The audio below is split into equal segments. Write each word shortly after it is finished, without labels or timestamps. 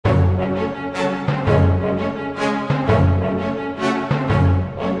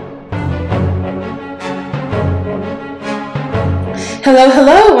Hello,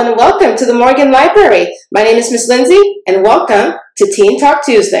 hello, and welcome to the Morgan Library. My name is Miss Lindsay, and welcome to Teen Talk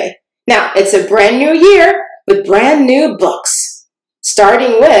Tuesday. Now, it's a brand new year with brand new books,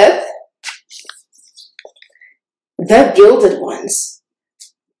 starting with The Gilded Ones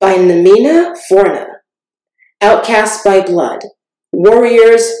by Namina, Forna, Outcasts by Blood,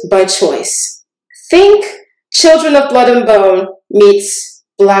 Warriors by Choice. Think Children of Blood and Bone meets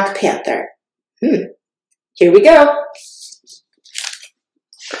Black Panther. Here we go.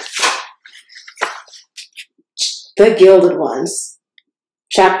 The Gilded Ones.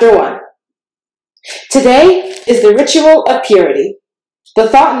 Chapter 1. Today is the ritual of purity. The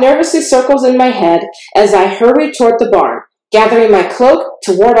thought nervously circles in my head as I hurry toward the barn, gathering my cloak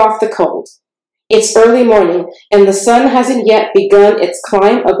to ward off the cold. It's early morning, and the sun hasn't yet begun its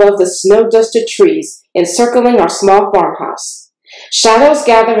climb above the snow-dusted trees encircling our small farmhouse. Shadows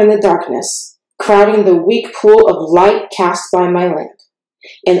gather in the darkness, crowding the weak pool of light cast by my lamp.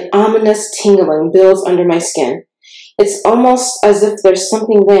 An ominous tingling builds under my skin. It's almost as if there's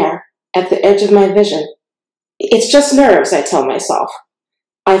something there, at the edge of my vision. It's just nerves, I tell myself.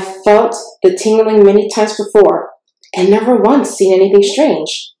 I've felt the tingling many times before, and never once seen anything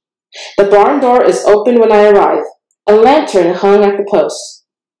strange. The barn door is open when I arrive, a lantern hung at the post.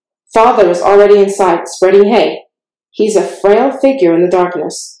 Father is already inside, spreading hay. He's a frail figure in the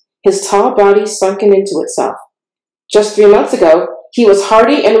darkness, his tall body sunken into itself. Just 3 months ago, he was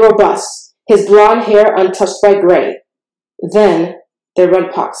hardy and robust, his blonde hair untouched by gray. Then the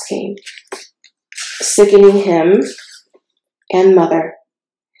red pox came, sickening him and Mother.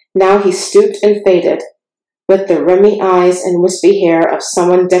 Now he stooped and faded, with the rummy eyes and wispy hair of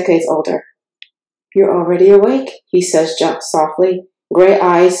someone decades older. "You're already awake," he says softly, gray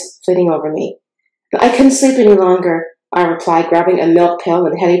eyes flitting over me. "I couldn't sleep any longer," I replied, grabbing a milk pail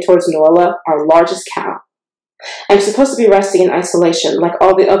and heading towards Nola, our largest cow. I'm supposed to be resting in isolation, like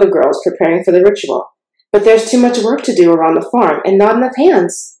all the other girls preparing for the ritual. But there's too much work to do around the farm, and not enough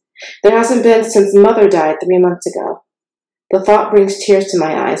hands. There hasn't been since Mother died 3 months ago. The thought brings tears to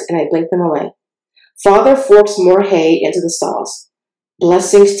my eyes, and I blink them away. Father forks more hay into the stalls.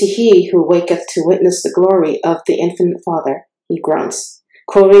 "Blessings to he who waketh to witness the glory of the infinite Father," he grunts,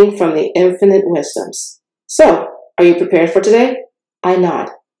 quoting from the infinite wisdoms. "So, are you prepared for today?" I nod.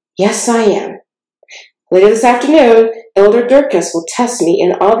 "Yes, I am." Later this afternoon, Elder Durkas will test me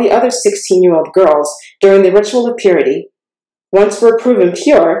and all the other 16-year-old girls during the ritual of purity. Once we're proven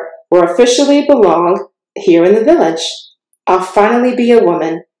pure, we'll officially belong here in the village. I'll finally be a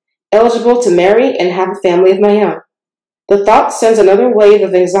woman, eligible to marry and have a family of my own. The thought sends another wave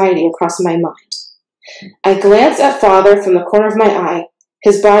of anxiety across my mind. I glance at Father from the corner of my eye.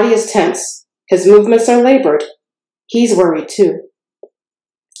 His body is tense. His movements are labored. He's worried too.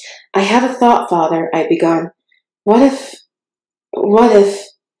 "I have a thought, Father," I begun. What if...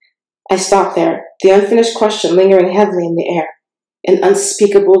 I stopped there, the unfinished question lingering heavily in the air, an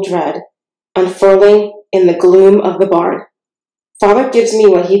unspeakable dread, unfurling in the gloom of the barn. Father gives me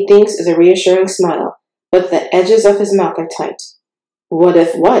what he thinks is a reassuring smile, but the edges of his mouth are tight. "What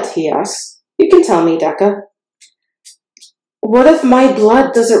if what?" he asks. "You can tell me, Deka." "What if my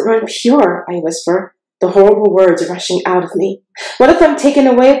blood doesn't run pure?" I whisper, the horrible words rushing out of me. "What if I'm taken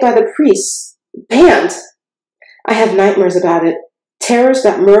away by the priests? Banned?" I have nightmares about it, terrors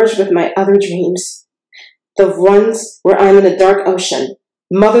that merge with my other dreams. The ones where I'm in a dark ocean.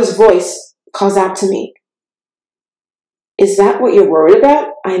 Mother's voice calls out to me. "Is that what you're worried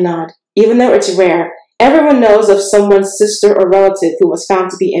about?" I nod. Even though it's rare, everyone knows of someone's sister or relative who was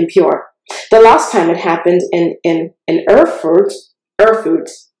found to be impure. The last time it happened in Erfurt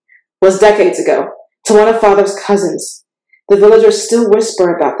was decades ago, to one of Father's cousins. The villagers still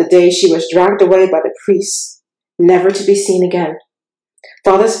whisper about the day she was dragged away by the priests, never to be seen again.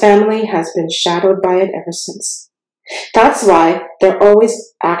 Father's family has been shadowed by it ever since. That's why they're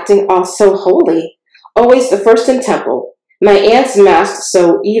always acting all so holy, always the first in temple. My aunts masked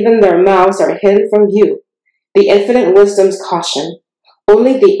so even their mouths are hidden from view. The infinite wisdom's caution.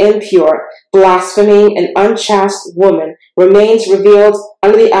 Only the impure, blaspheming, and unchaste woman remains revealed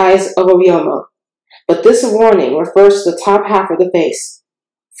under the eyes of Oriomo. But this warning refers to the top half of the face,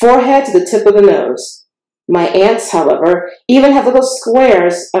 forehead to the tip of the nose. My aunts, however, even have little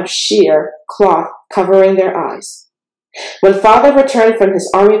squares of sheer cloth covering their eyes. When Father returned from his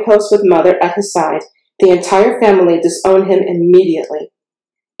army post with Mother at his side, the entire family disowned him immediately.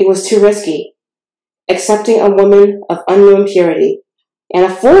 It was too risky, accepting a woman of unknown purity, and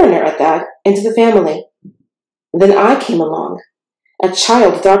a foreigner at that, into the family. Then I came along, a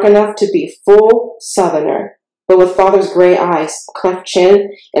child dark enough to be full Southerner, but with Father's gray eyes, cleft chin,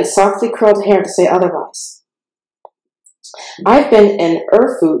 and softly curled hair to say otherwise. I've been in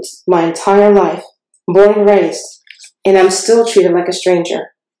Urfut my entire life, born and raised, and I'm still treated like a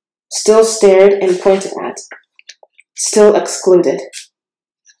stranger, still stared and pointed at, still excluded.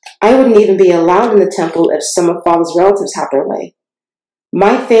 I wouldn't even be allowed in the temple if some of Father's relatives had their way.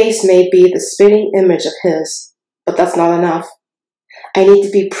 My face may be the spitting image of his, but that's not enough. I need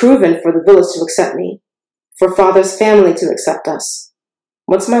to be proven for the village to accept me, for Father's family to accept us.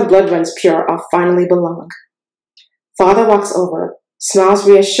 Once my blood runs pure, I'll finally belong. Father walks over, smiles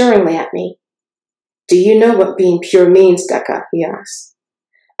reassuringly at me. Do you know what being pure means, Deka? He asks.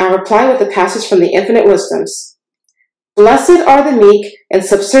 I reply with a passage from the Infinite Wisdoms. Blessed are the meek and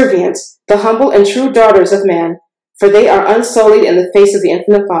subservient, the humble and true daughters of man, for they are unsullied in the face of the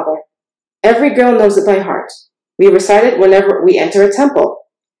Infinite Father. Every girl knows it by heart. We recite it whenever we enter a temple,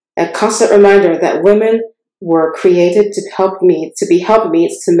 a constant reminder that women were created to be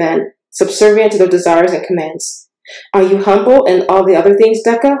helpmeets to men, subservient to their desires and commands. Are you humble in all the other things,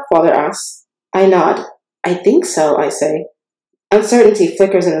 Deka? Father asks. I nod. I think so, I say. Uncertainty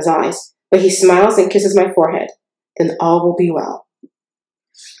flickers in his eyes, but he smiles and kisses my forehead. Then all will be well.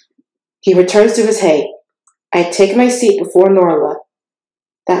 He returns to his hay. I take my seat before Norla.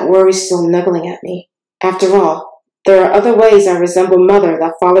 That worry's still nibbling at me. After all, there are other ways I resemble Mother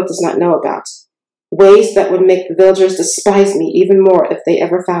that Father does not know about. Ways that would make the villagers despise me even more if they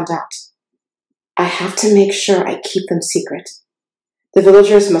ever found out. I have to make sure I keep them secret. The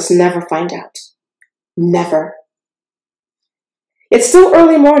villagers must never find out. Never. It's still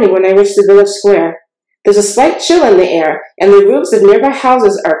early morning when I reach the village square. There's a slight chill in the air, and the roofs of nearby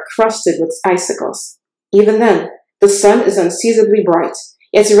houses are crusted with icicles. Even then, the sun is unseasonably bright,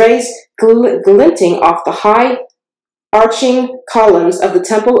 its rays glinting off the high, arching columns of the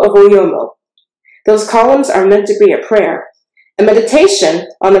Temple of Oyomo. Those columns are meant to be a prayer, a meditation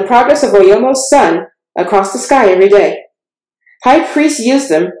on the progress of Oyomo's sun across the sky every day. High priests use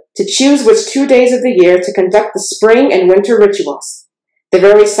them to choose which 2 days of the year to conduct the spring and winter rituals. The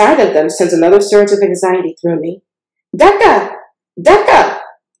very sight of them sends another surge of anxiety through me. Deka! Deka!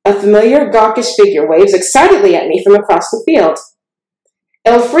 A familiar gawkish figure waves excitedly at me from across the field.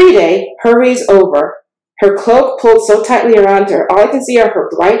 Elfriede hurries over, her cloak pulled so tightly around her, all I can see are her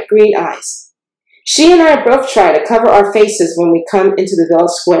bright green eyes. She and I both try to cover our faces when we come into the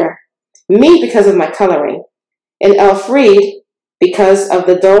village square. Me because of my coloring, and Elfriede because of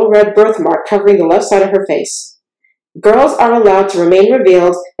the dull red birthmark covering the left side of her face. Girls are allowed to remain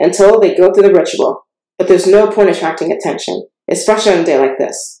revealed until they go through the ritual, but there's no point attracting attention, especially on a day like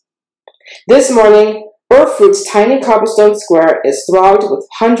this. This morning, Urfut's tiny cobblestone square is thronged with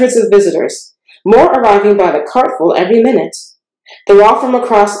hundreds of visitors, more arriving by the cartful every minute. They're all from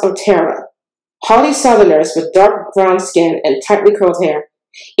across Otera, haughty southerners with dark brown skin and tightly curled hair,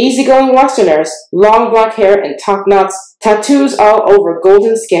 easygoing westerners, long black hair and top knots, tattoos all over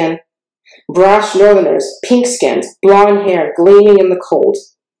golden skin, brash northerners, pink-skinned, blonde hair gleaming in the cold,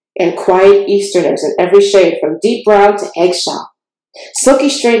 and quiet easterners in every shade from deep brown to eggshell, silky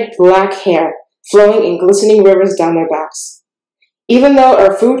straight black hair flowing in glistening rivers down their backs. Even though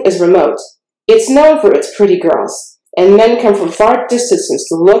Urfut is remote, it's known for its pretty girls, and men come from far distances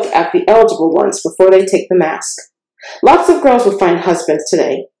to look at the eligible ones before they take the mask. Lots of girls will find husbands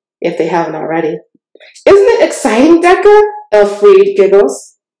today, if they haven't already. Isn't it exciting, Deka? Elfriede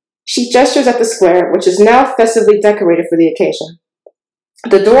giggles. She gestures at the square, which is now festively decorated for the occasion.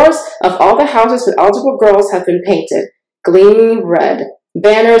 The doors of all the houses with eligible girls have been painted, gleaming red.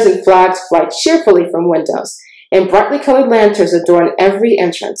 Banners and flags fly cheerfully from windows, and brightly colored lanterns adorn every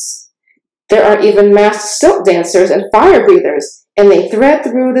entrance. There are even masked stilt dancers and fire breathers, and they thread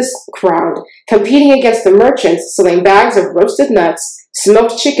through this crowd, competing against the merchants selling bags of roasted nuts,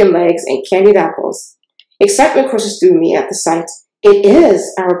 smoked chicken legs, and candied apples. Excitement courses through me at the sight. It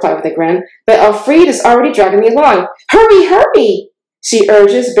is, I reply with a grin, but Elfriede is already dragging me along. Hurry, hurry! She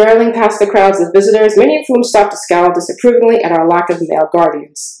urges, barreling past the crowds of visitors, many of whom stop to scowl disapprovingly at our lack of male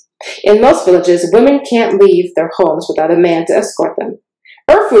guardians. In most villages, women can't leave their homes without a man to escort them.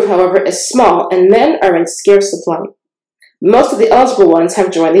 Urfut, however, is small, and men are in scarce supply. Most of the eligible ones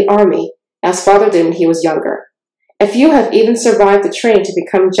have joined the army, as Father did when he was younger. A few have even survived the training to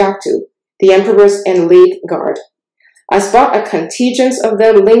become Jaktu, the Emperor's and lead guard. I spot a contingent of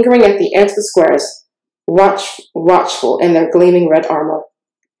them lingering at the edge of the squares, watchful in their gleaming red armor.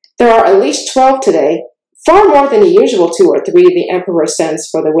 There are at least 12 today, far more than the usual 2 or 3 the Emperor sends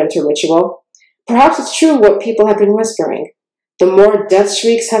for the winter ritual. Perhaps it's true what people have been whispering. The more death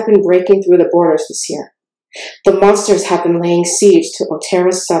shrieks have been breaking through the borders this year. The monsters have been laying siege to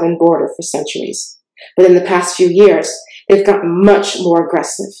Otera's southern border for centuries, but in the past few years, they've gotten much more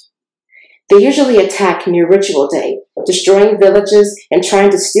aggressive. They usually attack near ritual day, destroying villages and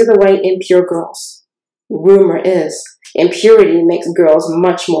trying to steal away impure girls. Rumor is, impurity makes girls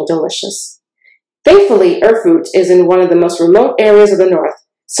much more delicious. Thankfully, Erfurt is in one of the most remote areas of the north,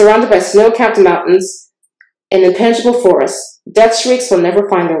 surrounded by snow-capped mountains and impenetrable forests. Death shrieks will never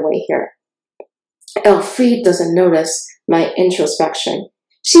find their way here. Elfriede doesn't notice my introspection.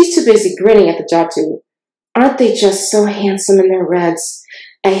 She's too busy grinning at the Jatu. Aren't they just so handsome in their reds?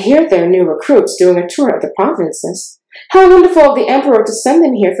 I hear they're new recruits doing a tour of the provinces. How wonderful of the Emperor to send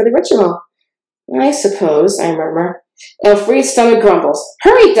them here for the ritual. I suppose, I murmur. Elfriede's stomach grumbles.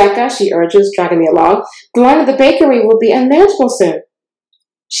 Hurry, Deka, she urges, dragging me along. The line of the bakery will be unmanageable soon.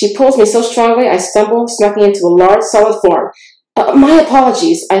 She pulls me so strongly I stumble, snapping into a large, solid form. My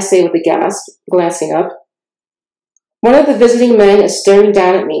apologies, I say with a gasp, glancing up. One of the visiting men is staring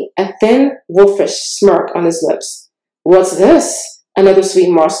down at me, a thin, wolfish smirk on his lips. What's this? Another sweet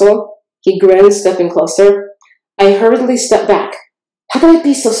morsel? He grins, stepping closer. I hurriedly step back. How could I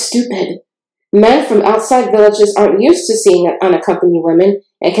be so stupid? Men from outside villages aren't used to seeing unaccompanied women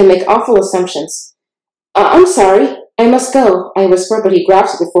and can make awful assumptions. I'm sorry, I must go, I whisper, but he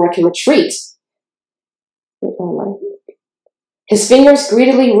grabs it before I can retreat. His fingers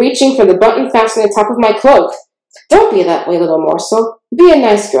greedily reaching for the button fastening the top of my cloak. Don't be that way, little morsel. Be a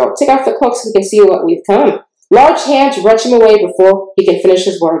nice girl. Take off the cloak so we can see what we've come. Large hands wrench him away before he can finish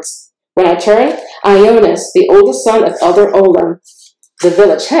his words. When I turn, Ionis, the oldest son of Elder Olam, the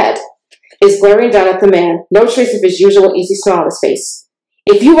village head, is glaring down at the man, no trace of his usual easy smile on his face.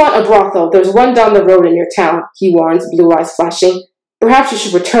 If you want a brothel, there's one down the road in your town, he warns, blue eyes flashing. Perhaps you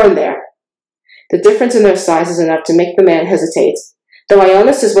should return there. The difference in their size is enough to make the man hesitate. Though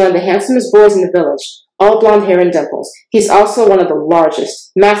Ionis is one of the handsomest boys in the village, all blonde hair and dimples, he's also one of the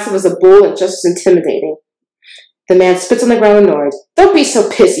largest, massive as a bull and just as intimidating. The man spits on the ground annoyed. Don't be so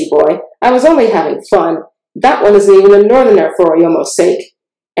pissy, boy. I was only having fun. That one isn't even a northerner for Oyomo's sake.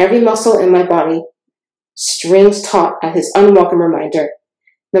 Every muscle in my body strings taut at his unwelcome reminder.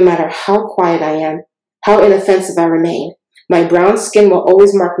 No matter how quiet I am, how inoffensive I remain, my brown skin will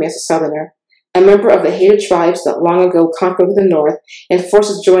always mark me as a southerner, a member of the hated tribes that long ago conquered the north and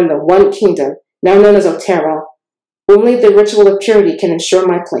forced us to join the one kingdom, now known as Otero. Only the ritual of purity can ensure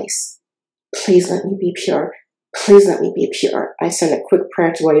my place. Please let me be pure. Please let me be pure. I send a quick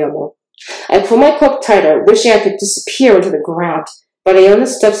prayer to Oyomo. I pull my cloak tighter, wishing I could disappear into the ground, but Ionis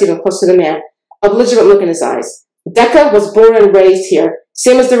steps even closer to the man, a belligerent look in his eyes. Deka was born and raised here,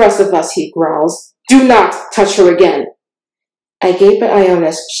 same as the rest of us, he growls. Do not touch her again. I gape at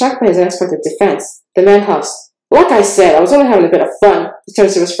Ionis, shocked by his unexpected defense. The man huffs. Like I said, I was only having a bit of fun. He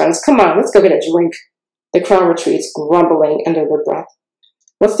turns to his friends. Come on, let's go get a drink. The crowd retreats, grumbling under their breath.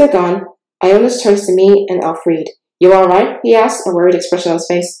 Once they're gone, Ionis turns to me and Elfriede. You all right? He asks, a worried expression on his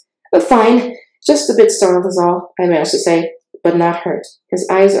face. Fine. Just a bit startled is all, I managed to say, but not hurt. His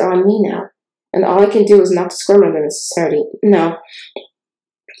eyes are on me now, and all I can do is not to squirm under necessity. No.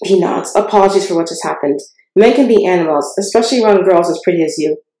 He nods. Apologies for what just happened. Men can be animals, especially around girls as pretty as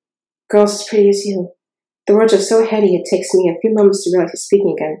you. Girls as pretty as you. The words are so heady it takes me a few moments to realize he's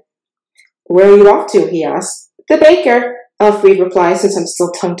speaking again. Where are you off to? He asks. The baker, Elfriede replies, since I'm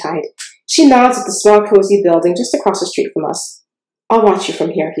still tongue-tied. She nods at the small, cozy building just across the street from us. I'll watch you from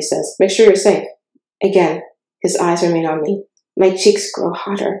here, he says. Make sure you're safe. Again, his eyes remain on me. My cheeks grow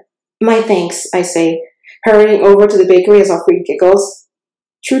hotter. My thanks, I say, hurrying over to the bakery as Elfriede giggles.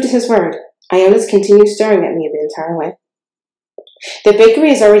 True to his word, Ionis continues staring at me the entire way. The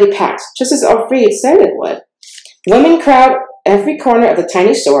bakery is already packed, just as Elfriede said it would. Women crowd every corner of the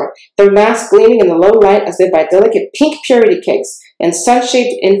tiny store, their masks gleaming in the low light as they buy delicate pink purity cakes and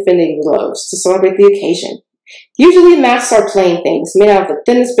sun-shaped infinity loaves to celebrate the occasion. Usually masks are plain things, made out of the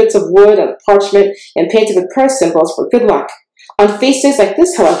thinnest bits of wood and parchment and painted with prayer symbols for good luck. On feast days like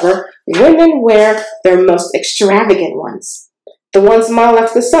this, however, women wear their most extravagant ones. The ones modeled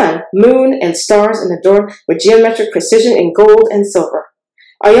after the sun, moon, and stars and adorned with geometric precision in gold and silver.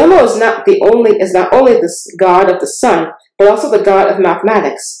 Oyomo is not only the god of the sun, but also the god of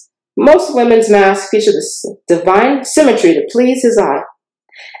mathematics. Most women's masks feature this divine symmetry to please his eye.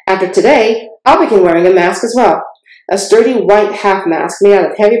 After today, I'll begin wearing a mask as well. A sturdy white half mask made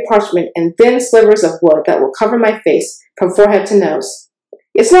out of heavy parchment and thin slivers of wood that will cover my face from forehead to nose.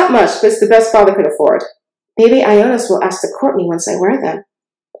 It's not much, but it's the best father could afford. Maybe Ionis will ask to court me once I wear them.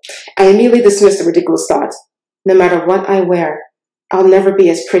 I immediately dismissed the ridiculous thought. No matter what I wear, I'll never be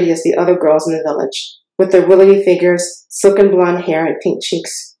as pretty as the other girls in the village, with their willowy figures, silken blonde hair, and pink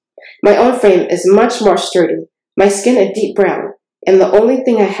cheeks. My own frame is much more sturdy, my skin a deep brown, and the only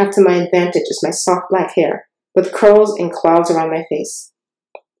thing I have to my advantage is my soft black hair, with curls and clouds around my face.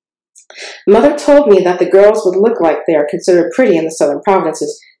 Mother told me that the girls would look like they are considered pretty in the southern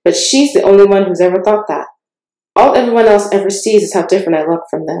provinces, but she's the only one who's ever thought that. All everyone else ever sees is how different I look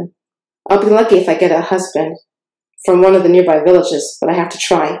from them. I'll be lucky if I get a husband from one of the nearby villages, but I have to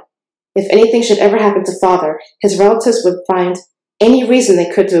try. If anything should ever happen to Father, his relatives would find any reason they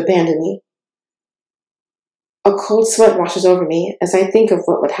could to abandon me. A cold sweat washes over me as I think of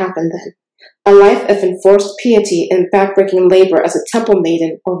what would happen then. A life of enforced piety and backbreaking labor as a temple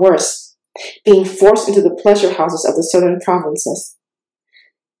maiden, or worse, being forced into the pleasure houses of the southern provinces.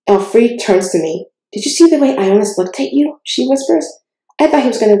 Elfriede turns to me. "Did you see the way Ionis looked at you?" she whispers. "I thought he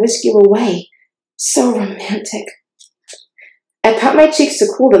was going to whisk you away. So romantic." I pat my cheeks to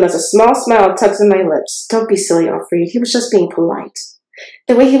cool them as a small smile tugs in my lips. "Don't be silly, Elfriede. He was just being polite.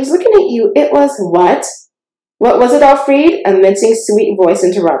 The way he was looking at you, it was—" "What? What was it, Elfriede?" A mincing, sweet voice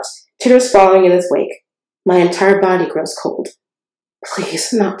interrupts, titters following in its wake. My entire body grows cold.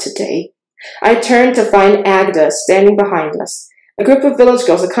 "Please, not today." I turn to find Agda standing behind us. A group of village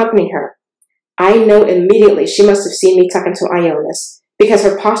girls accompany her. I know immediately she must have seen me talking to Ionis, because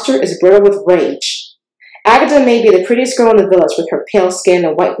her posture is brittle with rage. Agda may be the prettiest girl in the village with her pale skin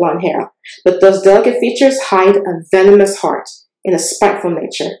and white blonde hair, but those delicate features hide a venomous heart and a spiteful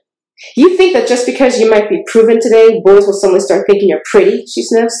nature. "You think that just because you might be proven today, boys will suddenly start thinking you're pretty?" she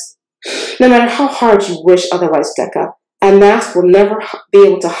sniffs. "No matter how hard you wish otherwise, Deka, a mask will never be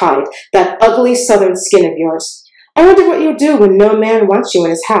able to hide that ugly southern skin of yours. I wonder what you'll do when no man wants you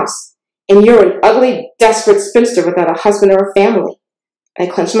in his house, and you're an ugly, desperate spinster without a husband or a family." I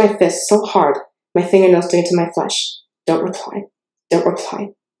clench my fist so hard, my fingernails dig into my flesh. "Don't reply. Don't reply.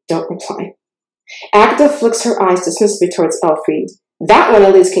 Don't reply." Agda flicks her eyes dismissively towards Elfriede. "That one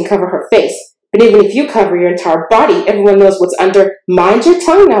at least can cover her face, but even if you cover your entire body, everyone knows what's under—" "Mind your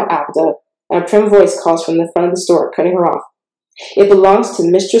tongue now, Agda," a prim voice calls from the front of the store, cutting her off. It belongs to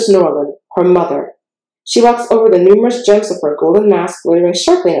Mistress Norland, her mother. She walks over the numerous gems of her golden mask, glittering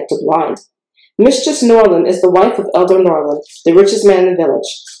sharply enough to blind. Mistress Norland is the wife of Elder Norland, the richest man in the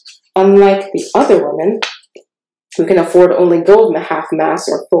village. Unlike the other women, who can afford only gold half-masks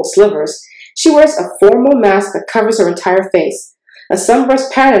or full slivers, she wears a formal mask that covers her entire face, a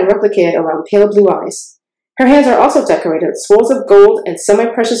sunburst pattern replicated around pale blue eyes. Her hands are also decorated with swirls of gold and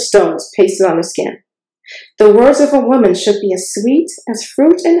semi-precious stones pasted on her skin. "The words of a woman should be as sweet as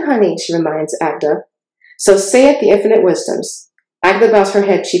fruit and honey," she reminds Agda. "So saith the infinite wisdoms." Agda bows her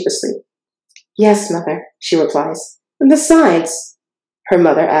head sheepishly. "Yes, mother," she replies. "And besides," her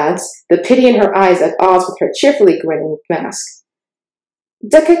mother adds, the pity in her eyes at odds with her cheerfully grinning mask,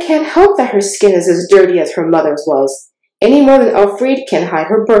 "Deka can't help that her skin is as dirty as her mother's was, any more than Elfriede can hide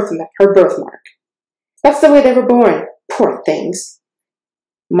her birthmark. That's the way they were born, poor things."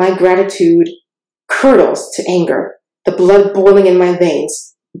 My gratitude curdles to anger, the blood boiling in my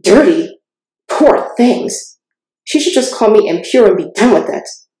veins. Dirty? Poor things. She should just call me impure and be done with it.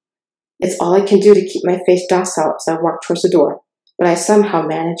 It's all I can do to keep my face docile as I walk towards the door, but I somehow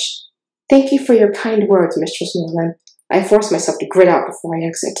manage. "Thank you for your kind words, Mistress Norland," I force myself to grit out before I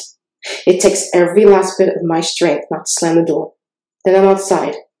exit. It takes every last bit of my strength not to slam the door. Then I'm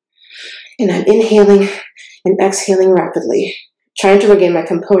outside, and I'm inhaling and exhaling rapidly, trying to regain my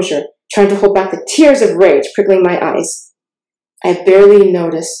composure, trying to hold back the tears of rage prickling my eyes. I barely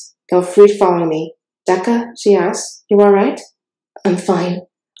notice Elfriede following me. "Deka," she asks, "you all right?" "I'm fine,"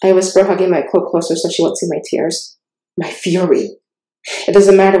 I whisper, hugging my cloak closer so she won't see my tears. My fury. It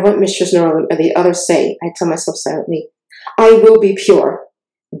doesn't matter what Mistress Norland or the others say, I tell myself silently. I will be pure.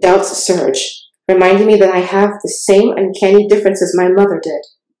 Doubts surge, reminding me that I have the same uncanny differences my mother did.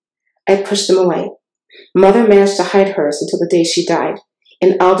 I push them away. Mother managed to hide hers until the day she died,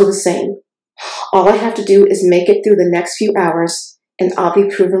 and I'll do the same. All I have to do is make it through the next few hours, and I'll be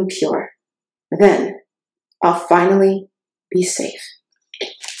proven pure. Then, I'll finally be safe.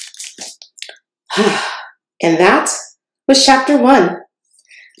 And that was Chapter 1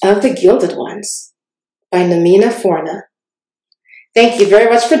 of The Gilded Ones by Namina Forna. Thank you very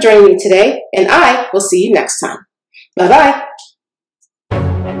much for joining me today, and I will see you next time. Bye-bye.